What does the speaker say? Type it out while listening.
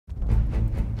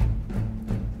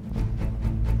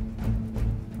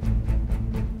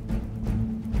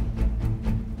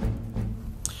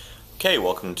Okay,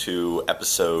 welcome to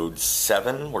episode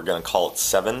 7. We're going to call it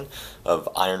 7 of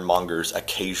Ironmonger's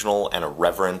Occassional and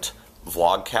Irreverant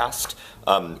vlogcast.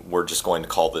 We're just going to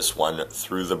call this one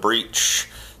Through the Breach.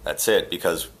 That's it,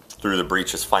 because Through the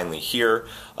Breach is finally here.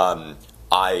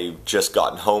 I just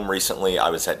gotten home recently. I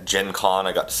was at Gen Con.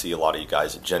 I got to see a lot of you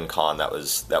guys at Gen Con. That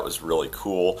was really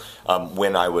cool.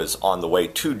 When I was on the way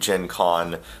to Gen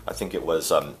Con, I think it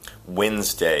was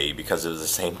Wednesday, because it was the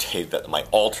same day that my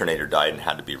alternator died and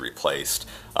had to be replaced.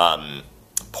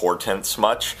 Portents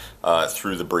much,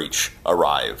 Through the Breach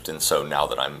arrived, and so now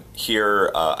that I'm here,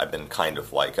 I've been kind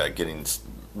of like getting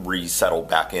resettled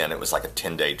back in. It was like a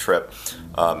 10-day trip,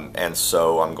 and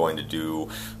so I'm going to do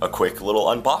a quick little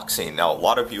unboxing. Now, a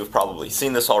lot of you have probably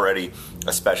seen this already,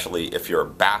 especially if you're a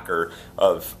backer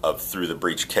of Through the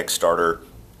Breach Kickstarter.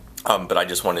 But I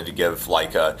just wanted to give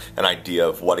like an idea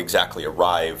of what exactly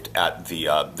arrived at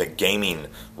the gaming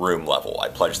room level. I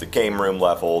pledged the game room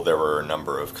level. There were a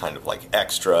number of kind of like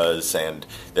extras, and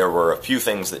there were a few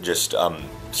things that just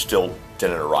still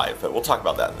didn't arrive. But we'll talk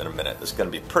about that in a minute. This is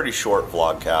going to be a pretty short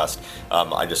vlogcast.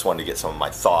 I just wanted to get some of my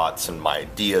thoughts and my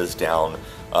ideas down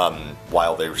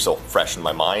while they were still fresh in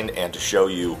my mind, and to show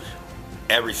you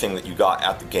everything that you got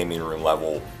at the gaming room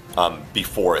level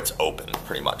before it's open,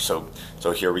 pretty much. So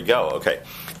here we go. Okay,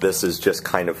 this is just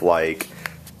kind of like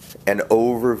an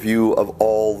overview of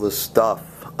all the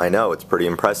stuff. I know, it's pretty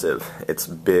impressive. It's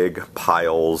big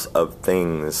piles of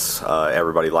things.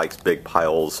 Everybody likes big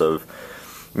piles of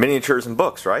miniatures and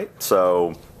books, right?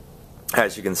 So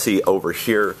as you can see over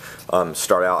here,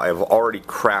 start out, I've already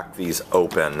cracked these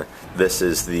open. This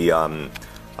is the,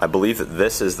 I believe that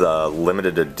this is the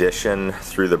limited edition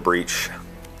Through the Breach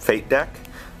Fate deck.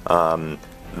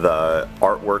 The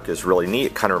artwork is really neat.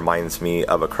 It kind of reminds me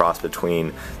of a cross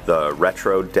between the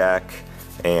retro deck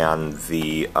and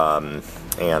the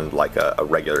and like a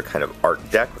regular kind of art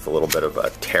deck with a little bit of a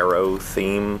tarot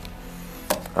theme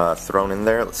thrown in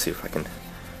there. Let's see if I can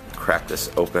crack this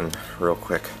open real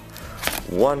quick.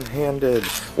 One-handed.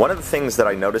 One of the things that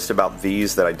I noticed about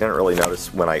these that I didn't really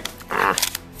notice when I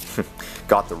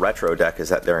got the retro deck is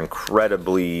that they're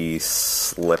incredibly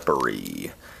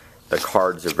slippery. The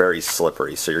cards are very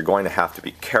slippery, so you're going to have to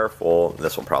be careful.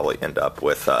 This will probably end up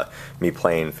with me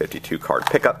playing 52 card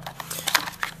pickup.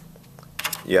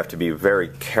 You have to be very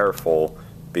careful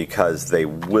because they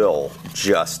will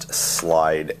just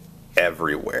slide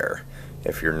everywhere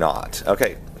if you're not.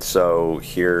 Okay, so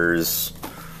here's,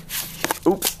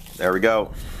 oops, there we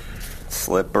go.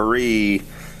 Slippery.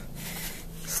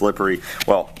 Slippery.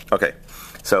 Well, okay.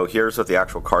 So here's what the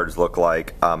actual cards look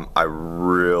like. I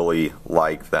really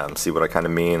like them. See what I kind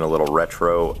of mean? A little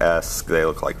retro-esque. They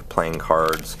look like playing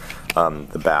cards.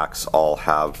 The backs all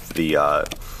have the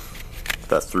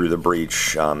Through the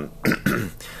Breach,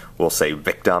 we'll say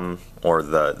victim, or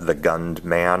the gunned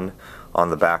man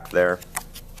on the back there.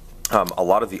 A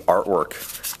lot of the artwork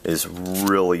is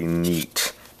really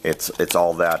neat. It's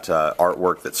all that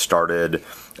artwork that started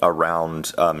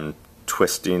around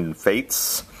Twisting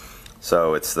Fates.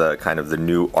 So it's the kind of the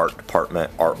new art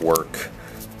department artwork.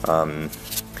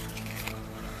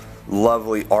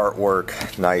 Lovely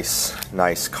artwork,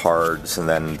 nice cards, and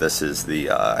then this is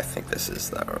the I think this is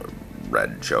the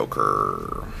Red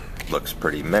Joker. Looks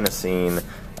pretty menacing.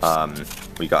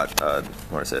 We got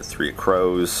what is it? 3 of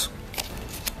Crows,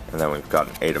 and then we've got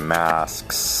an 8 of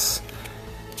Masks.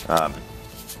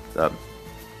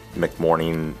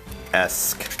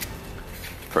 McMorning-esque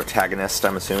protagonist,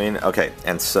 I'm assuming. Okay,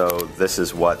 and so this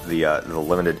is what the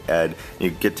limited ed. You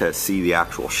get to see the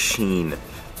actual sheen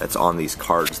that's on these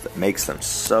cards that makes them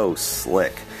so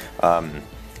slick.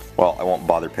 Well, I won't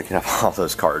bother picking up all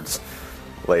those cards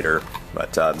later,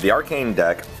 but the Arcane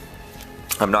deck,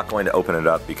 I'm not going to open it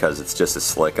up because it's just as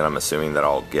slick, and I'm assuming that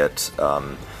I'll get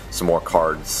some more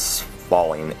cards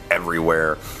falling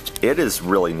everywhere. It is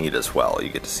really neat as well. You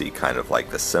get to see kind of like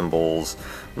the symbols.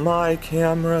 My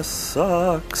camera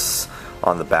sucks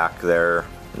on the back there.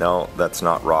 No, that's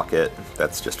not Rocket.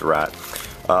 That's just a rat.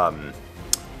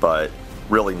 But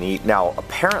really neat. Now,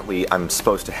 apparently, I'm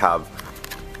supposed to have,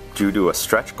 due to a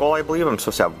stretch goal, I believe, I'm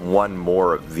supposed to have one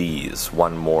more of these.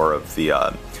 One more of the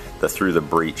Through the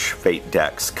Breach Fate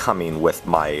decks coming with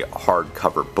my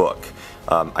hardcover book.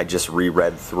 I just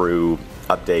reread through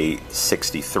update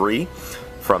 63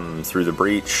 from Through the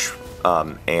Breach,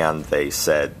 and they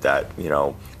said that, you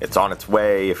know, it's on its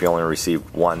way. If you only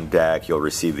received one deck, you'll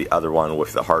receive the other one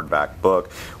with the hardback book.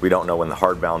 We don't know when the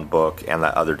hardbound book and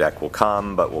that other deck will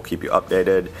come, but we'll keep you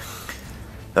updated.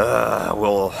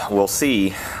 We'll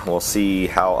see. We'll see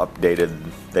how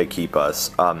updated they keep us.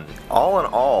 All in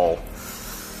all,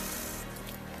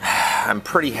 I'm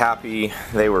pretty happy.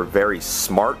 They were very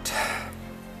smart,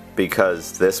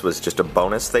 because this was just a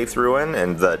bonus they threw in,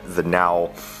 and the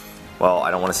now, well,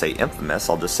 I don't want to say infamous,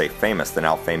 I'll just say famous, the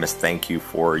now famous thank you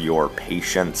for your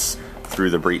patience through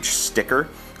the breach sticker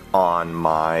on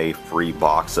my free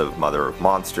box of Mother of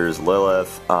Monsters,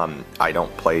 Lilith. I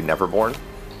don't play Neverborn.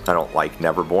 I don't like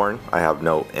Neverborn. I have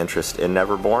no interest in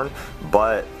Neverborn,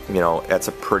 but, you know, it's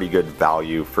a pretty good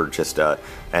value for just an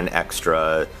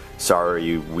extra,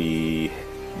 sorry we,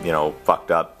 you know,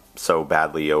 fucked up so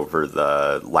badly over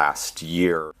the last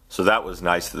year. So that was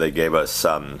nice that they gave us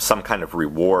some kind of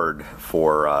reward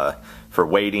for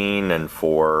waiting, and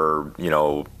for, you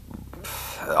know,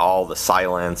 all the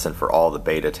silence, and for all the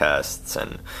beta tests.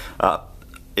 And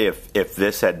if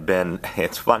this had been,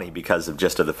 it's funny because of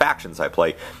just of the factions I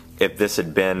play, if this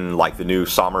had been like the new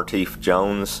Sommerteeth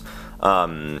Jones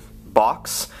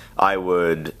box, I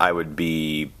would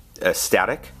be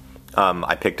ecstatic.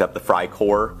 I picked up the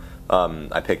Freikorps.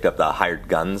 I picked up the Hired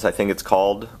Guns, I think it's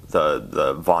called,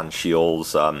 the Von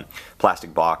Shields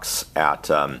plastic box at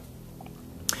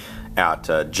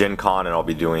Gen Con, and I'll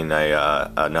be doing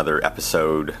another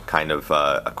episode, kind of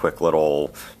a quick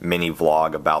little mini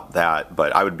vlog about that.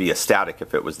 But I would be ecstatic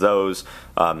if it was those.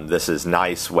 This is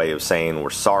nice way of saying we're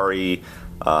sorry.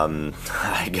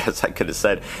 I guess I could have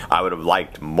said I would have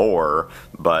liked more,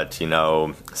 but, you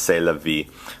know, c'est la vie.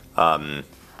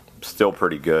 Still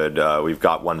pretty good. We've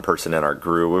got one person in our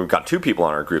group. We've got 2 people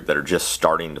in our group that are just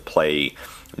starting to play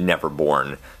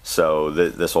Neverborn, so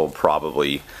this will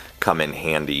probably come in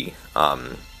handy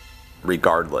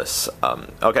regardless.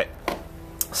 Okay,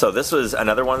 so this was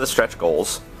another one of the stretch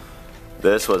goals.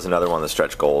 This was another one of the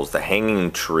stretch goals, the Hanging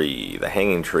Tree. The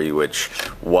Hanging Tree, which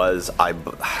was, I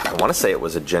want to say it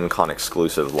was a Gen Con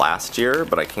exclusive last year,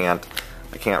 but I can't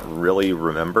really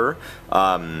remember.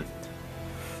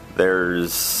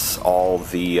 There's all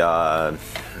the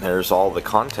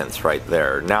contents right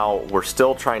there. Now we're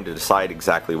still trying to decide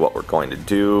exactly what we're going to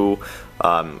do.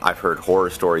 I've heard horror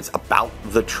stories about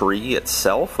the tree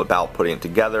itself, about putting it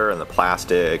together, and the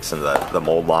plastics and the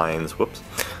mold lines. Whoops.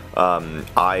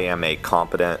 I am a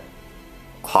competent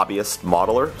hobbyist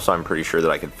modeler, so I'm pretty sure that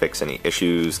I can fix any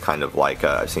issues, kind of like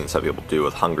I've seen some people do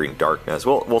with Hungering Darkness.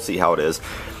 We'll see how it is.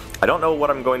 I don't know what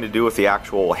I'm going to do with the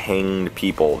actual hanged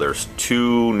people. There's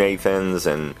 2 Nathans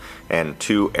and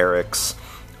 2 Erics.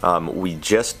 We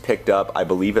just picked up, I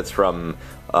believe it's from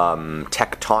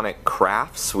Tectonic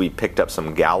Crafts. We picked up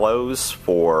some gallows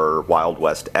for Wild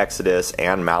West Exodus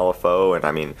and Malifaux, and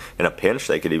I mean, in a pinch,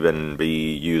 they could even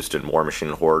be used in War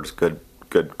Machine Hordes. Good,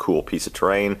 cool piece of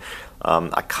terrain.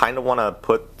 I kind of want to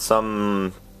put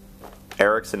some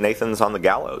Erics and Nathans on the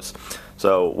gallows.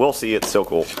 So we'll see. It's still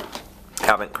cool.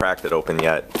 Haven't cracked it open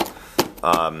yet.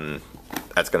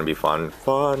 That's going to be fun.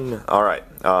 Alright.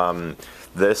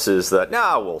 This is the...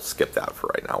 No, we'll skip that for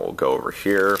right now. We'll go over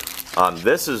here.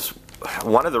 This is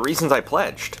one of the reasons I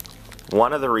pledged.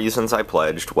 One of the reasons I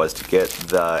pledged was to get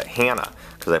the Hannah,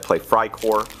 because I play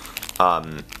Freikorps.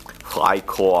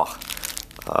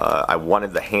 I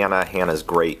wanted the Hannah. Hannah's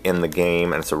great in the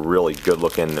game, and it's a really good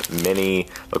looking mini.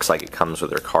 Looks like it comes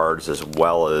with her cards as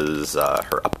well as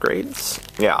her upgrades.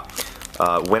 Yeah.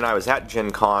 When I was at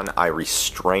Gen Con, I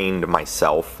restrained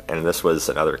myself, and this was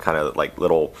another kind of like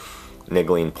little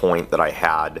niggling point that I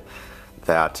had,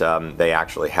 that they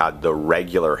actually had the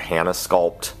regular Hannah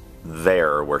sculpt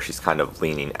there, where she's kind of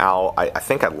leaning out. I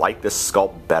think I like this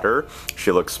sculpt better.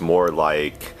 She looks more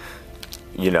like,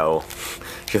 you know,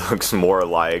 she looks more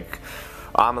like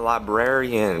I'm a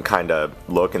librarian kind of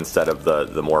look, instead of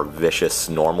the more vicious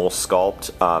normal sculpt.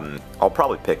 I'll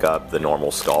probably pick up the normal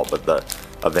sculpt, but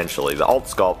eventually the alt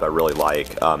sculpt I really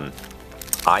like.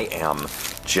 I am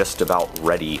just about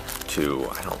ready to,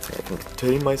 I don't think I can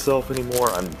contain myself anymore.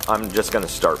 I'm just gonna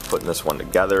start putting this one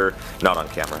together, not on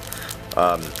camera.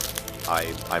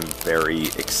 I'm very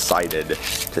excited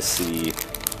to see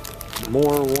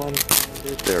more one.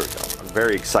 There we go. I'm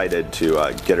very excited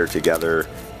to get her together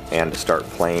and to start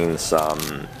playing some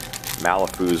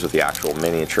Malifaux with the actual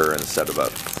miniature instead of a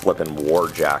flippin'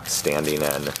 Warjack standing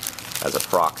in as a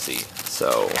proxy.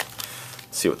 So, let's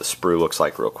see what the sprue looks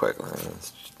like real quick.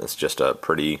 It's just a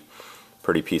pretty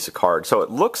piece of card. So it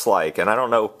looks like, and I don't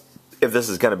know if this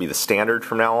is going to be the standard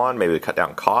from now on, maybe to cut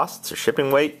down costs or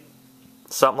shipping weight,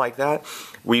 something like that.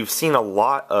 We've seen a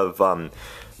lot of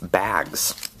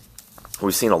bags.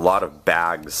 We've seen a lot of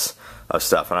bags of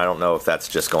stuff, and I don't know if that's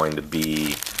just going to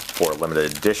be for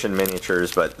limited edition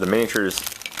miniatures, but the miniatures,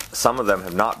 some of them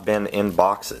have not been in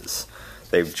boxes.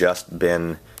 They've just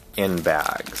been in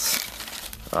bags.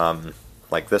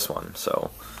 Like this one, so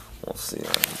we'll see.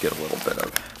 I can get a little bit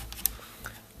of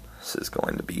this is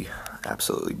going to be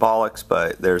absolutely bollocks,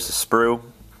 but there's a sprue.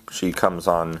 She comes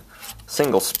on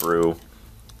single sprue.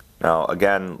 Now,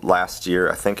 again, last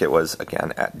year, I think it was,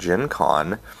 again, at Gen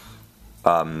Con.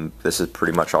 This has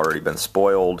pretty much already been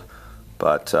spoiled,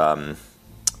 but,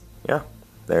 yeah,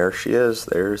 there she is.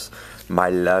 There's my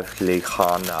lovely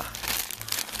Hana.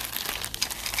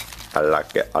 I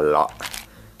like it a lot.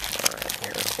 Alright,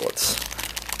 here,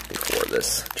 before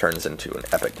this turns into an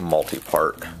epic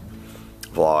multi-part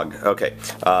vlog. Okay,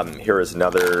 here is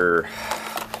another,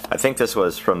 I think this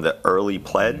was from the early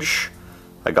pledge.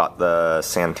 I got the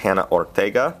Santana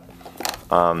Ortega.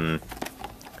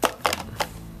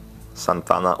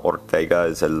 Santana Ortega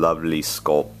is a lovely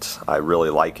sculpt. I really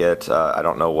like it. I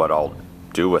don't know what I'll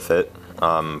do with it.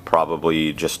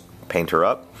 Probably just paint her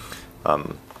up.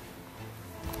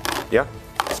 Yeah,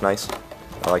 it's nice.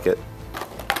 I like it.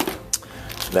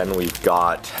 Then we've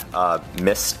got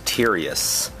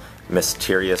Mysterious.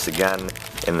 Mysterious again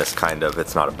in this kind of,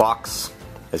 it's not a box,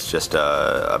 it's just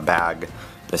a bag.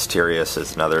 Mysterious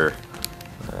is another,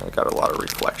 got a lot of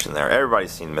reflection there.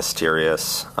 Everybody's seen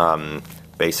Mysterious.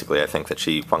 Basically, I think that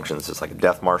she functions as like a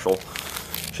death marshal.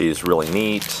 She's really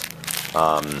neat.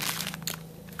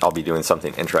 I'll be doing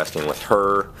something interesting with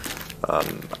her.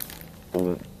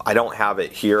 I don't have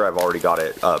it here. I've already got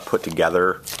it put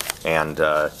together, and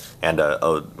a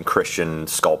Christian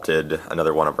sculpted,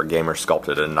 another one of our gamers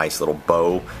sculpted a nice little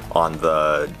bow on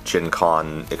the Gen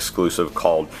Con exclusive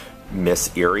called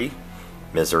Miss Eerie,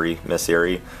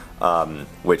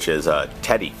 which is a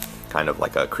Teddy, kind of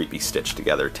like a creepy stitched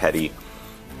together Teddy.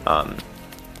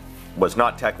 Was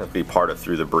not technically part of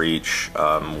Through the Breach.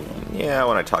 Yeah,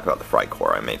 when I talk about the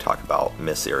Frycore, I may talk about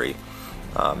Miss Eerie.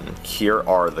 Here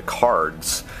are the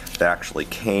cards that actually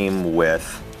came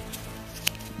with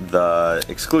the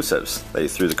exclusives. They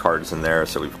threw the cards in there,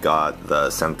 so we've got the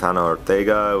Santana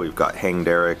Ortega, we've got Hanged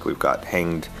Eric, we've got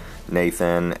Hanged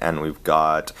Nathan, and we've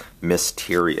got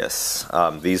Mysterious.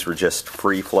 These were just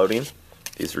free floating.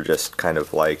 These were just kind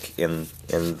of like in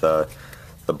the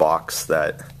box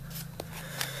that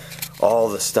all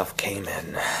the stuff came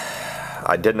in.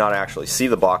 I did not actually see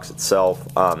the box itself.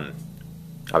 I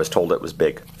was told it was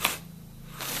big.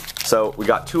 So we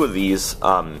got two of these,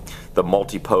 the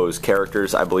multi-pose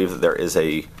characters. I believe that there is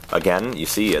again, you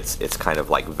see it's kind of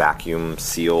like vacuum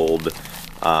sealed,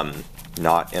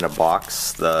 not in a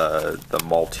box. The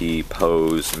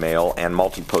multi-pose male and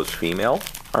multi-pose female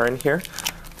are in here,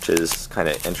 which is kind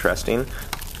of interesting.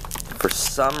 For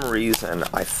some reason,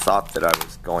 I thought that I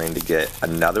was going to get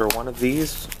another one of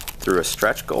these through a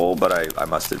stretch goal, but I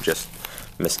must have just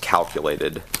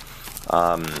miscalculated.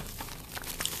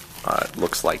 It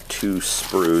looks like two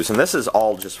sprues, and this is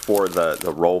all just for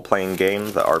the role-playing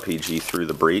game, the RPG Through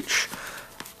the Breach.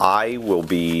 I will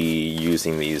be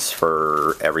using these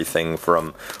for everything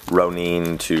from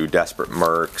Ronin to Desperate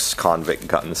Mercs, Convict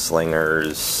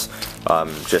Gunslingers,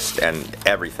 and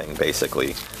everything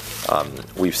basically.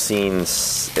 We've seen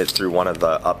it through one of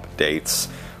the updates.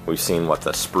 We've seen what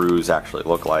the sprues actually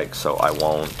look like, so I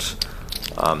won't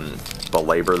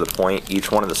belabor the point.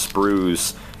 Each one of the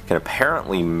sprues can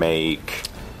apparently make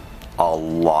a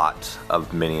lot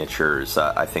of miniatures.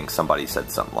 I think somebody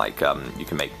said something like you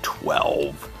can make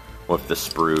 12 with the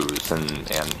sprues,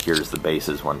 and here's the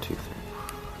bases: 1, 2, 3,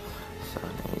 7,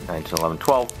 8, 9, 10, 11,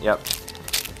 12. Yep.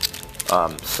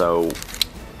 So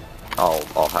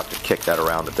I'll have to kick that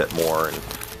around a bit more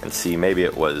and see. Maybe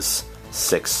it was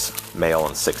 6 male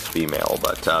and 6 female,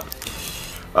 but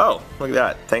oh, look at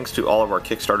that! Thanks to all of our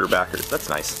Kickstarter backers. That's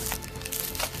nice.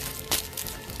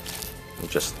 I'll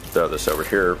just throw this over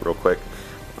here real quick,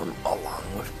 along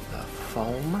with the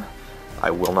foam.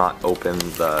 I will not open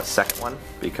the second one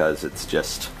because it's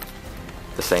just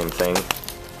the same thing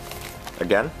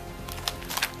again.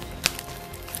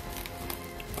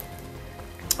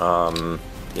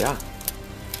 Yeah.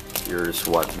 Here's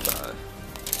what the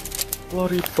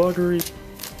bloody buggery.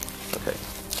 Okay,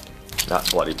 not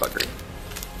bloody buggery.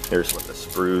 Here's what the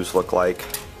sprues look like.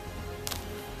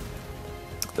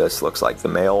 This looks like the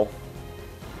male.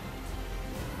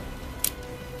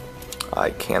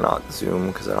 I cannot zoom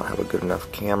because I don't have a good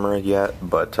enough camera yet,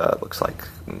 but it looks like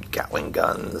Gatling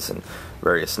guns and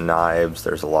various knives.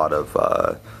 There's a lot of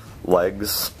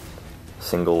legs,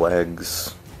 single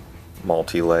legs,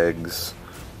 multi-legs,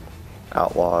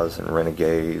 outlaws and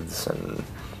renegades and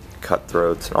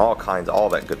cutthroats and all kinds, all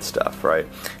that good stuff, right?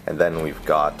 And then we've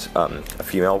got a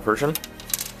female version.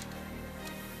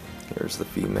 Here's the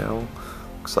female.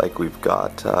 Looks like we've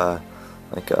got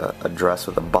like a dress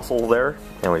with a bustle there,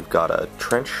 and we've got a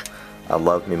trench. I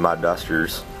love me my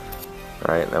dusters,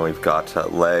 right? And then we've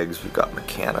got legs, we've got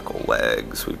mechanical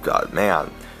legs, we've got,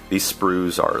 man, These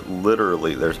sprues are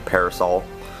literally, there's parasol.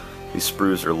 These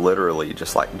sprues are literally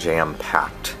just like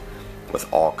jam-packed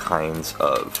with all kinds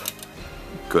of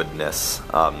goodness.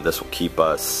 This will keep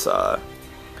us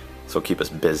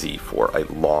busy for a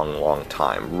long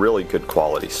time. Really good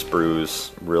quality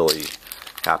sprues. Really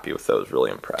happy with those.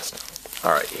 Really impressed.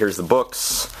 All right, here's the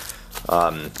books.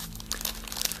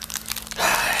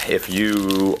 If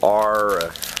you are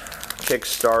a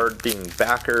Kickstarting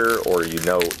backer, or you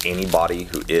know anybody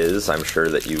who is, I'm sure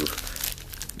that you've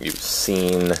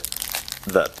seen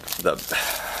the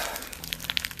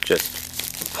just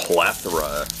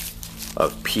plethora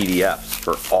of PDFs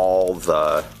for all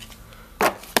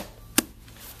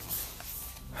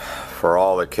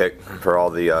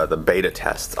the beta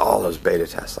tests, all those beta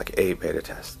tests, like 8 beta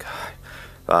tests.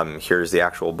 God. Here's the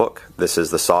actual book. This is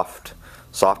the soft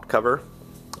cover.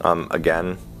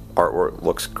 Again, artwork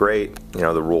looks great. You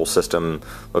know, the rule system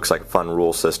looks like a fun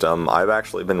rule system. I've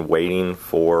actually been waiting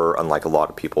for, unlike a lot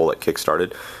of people that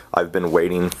kickstarted, I've been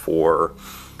waiting for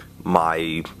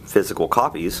my physical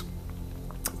copies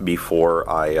before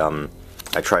I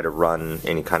try to run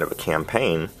any kind of a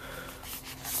campaign.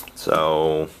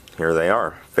 So here they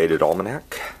are, Faded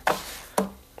Almanac.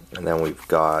 And then we've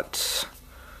got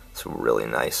some really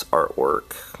nice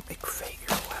artwork. Make fate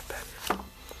your weapon.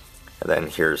 And then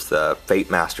here's the Fate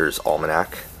Masters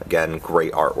Almanac. Again,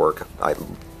 great artwork.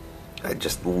 I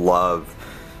just love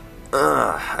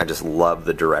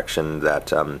the direction that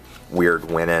Wyrd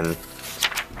went in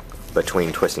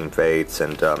between Twisting Fates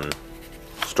and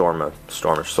Storm of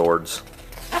Swords.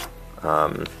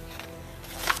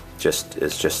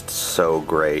 Is just so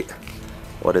great.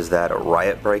 What is that? A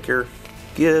Riot Breaker?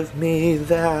 Give me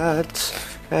that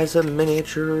as a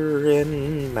miniature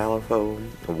in Malifaux.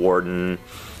 Warden,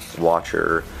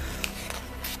 Watcher,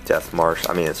 Death Marsh.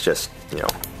 I mean, it's just, you know,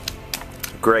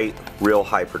 great, real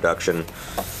high production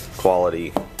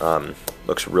quality.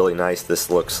 Looks really nice. This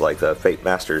looks like the Fate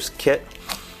Masters kit.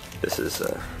 This is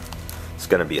it's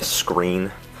going to be a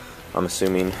screen, I'm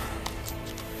assuming.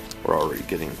 We're already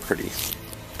getting pretty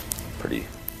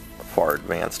far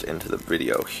advanced into the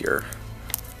video here.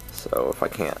 So if I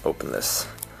can't open this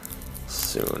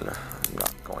soon, I'm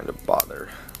not going to bother.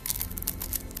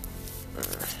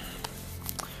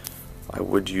 I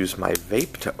would use my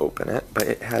vape to open it, but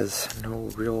it has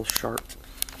no real sharp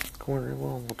corner.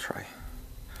 Well, we'll try.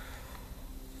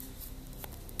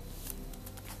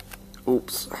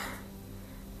 Oops.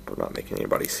 But not making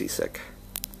anybody seasick.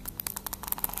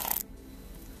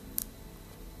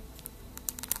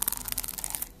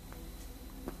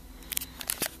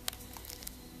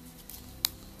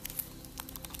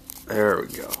 There we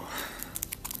go.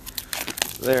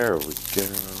 There we go.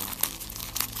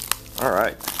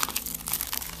 Alright.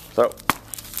 So,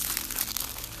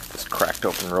 just cracked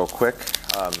open real quick.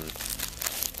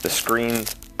 The screen,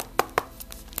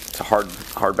 it's a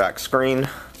hardback screen.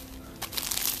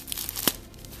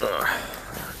 There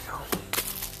we go.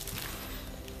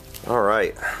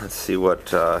 Alright, let's see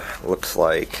what looks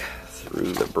like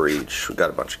through the breach. We've got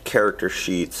a bunch of character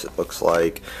sheets, it looks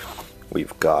like.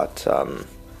 We've got,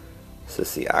 is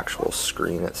this the actual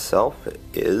screen itself? It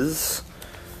is.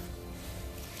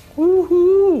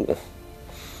 Woohoo!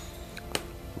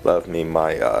 Love me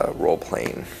my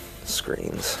role-playing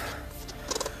screens.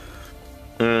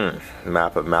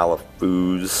 Map of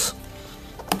Malifaux.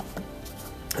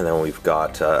 And then we've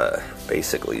got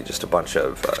basically just a bunch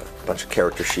of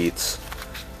character sheets.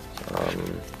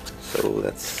 So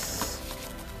that's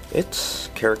it.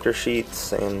 Character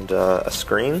sheets and a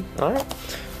screen. All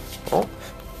right. Well,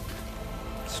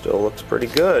 still looks pretty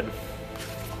good.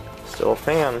 Still a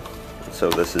fan.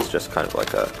 So this is just kind of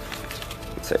like a,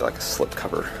 you'd say like a slip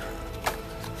cover.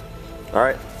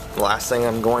 Alright, last thing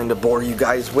I'm going to bore you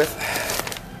guys with.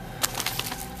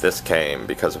 This came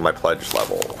because of my pledge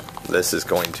level. This is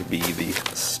going to be the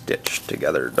stitched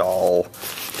together doll.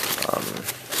 I'm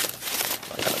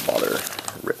not gonna bother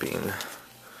ripping.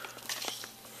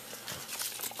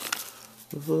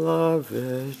 Love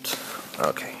it.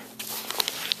 Okay.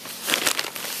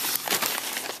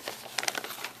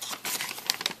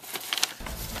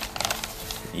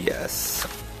 Yes.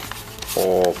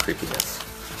 Oh, creepiness.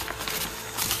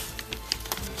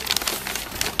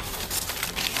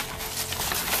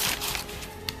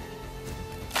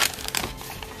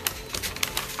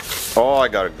 Oh, I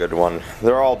got a good one.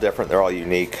 They're all different. They're all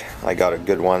unique. I got a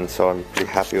good one, so I'm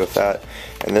pretty happy with that.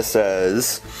 And this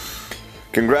says,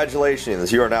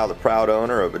 congratulations, you are now the proud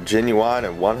owner of a genuine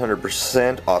and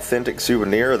 100% authentic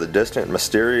souvenir of the distant and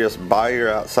mysterious buyer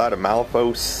outside of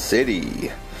Malifaux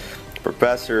City.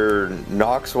 Professor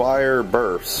Knoxwire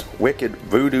Burf's Wicked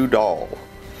Voodoo Doll.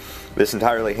 This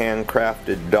entirely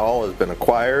handcrafted doll has been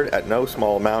acquired at no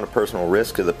small amount of personal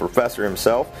risk to the professor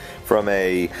himself from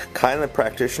a kindly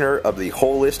practitioner of the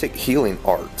holistic healing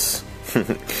arts.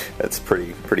 That's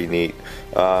pretty neat.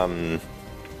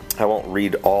 I won't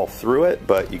read all through it,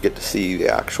 but you get to see the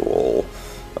actual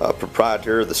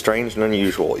proprietor, the strange and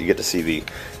unusual. You get to see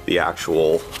the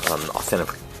actual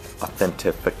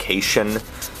authentication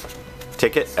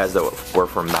ticket, as though it were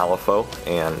from Malifaux,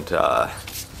 and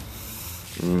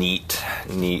neat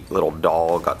little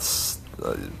doll. Got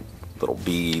little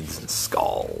beads and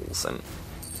skulls, and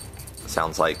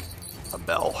sounds like a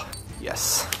bell.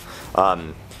 Yes.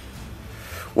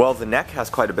 Well, the neck has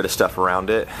quite a bit of stuff around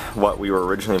it. What we were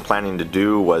originally planning to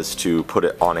do was to put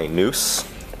it on a noose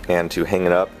and to hang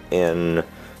it up in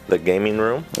the gaming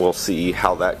room. We'll see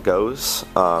how that goes.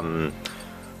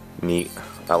 Neat.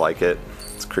 I like it.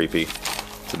 It's creepy.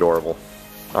 It's adorable.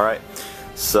 Alright,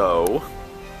 so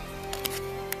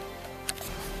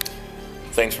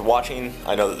thanks for watching.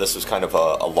 I know that this was kind of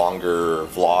a longer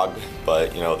vlog,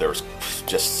 but you know, there was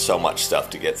just so much stuff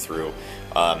to get through.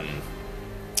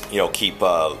 You know, keep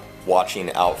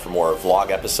watching out for more vlog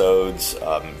episodes.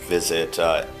 Visit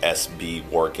SB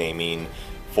Wargaming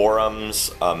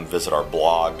forums, visit our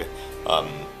blog,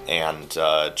 and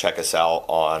check us out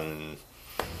on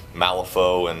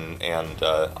Malifaux and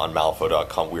on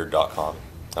malifaux.com, Wyrd.com,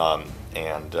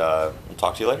 and we'll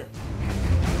talk to you later.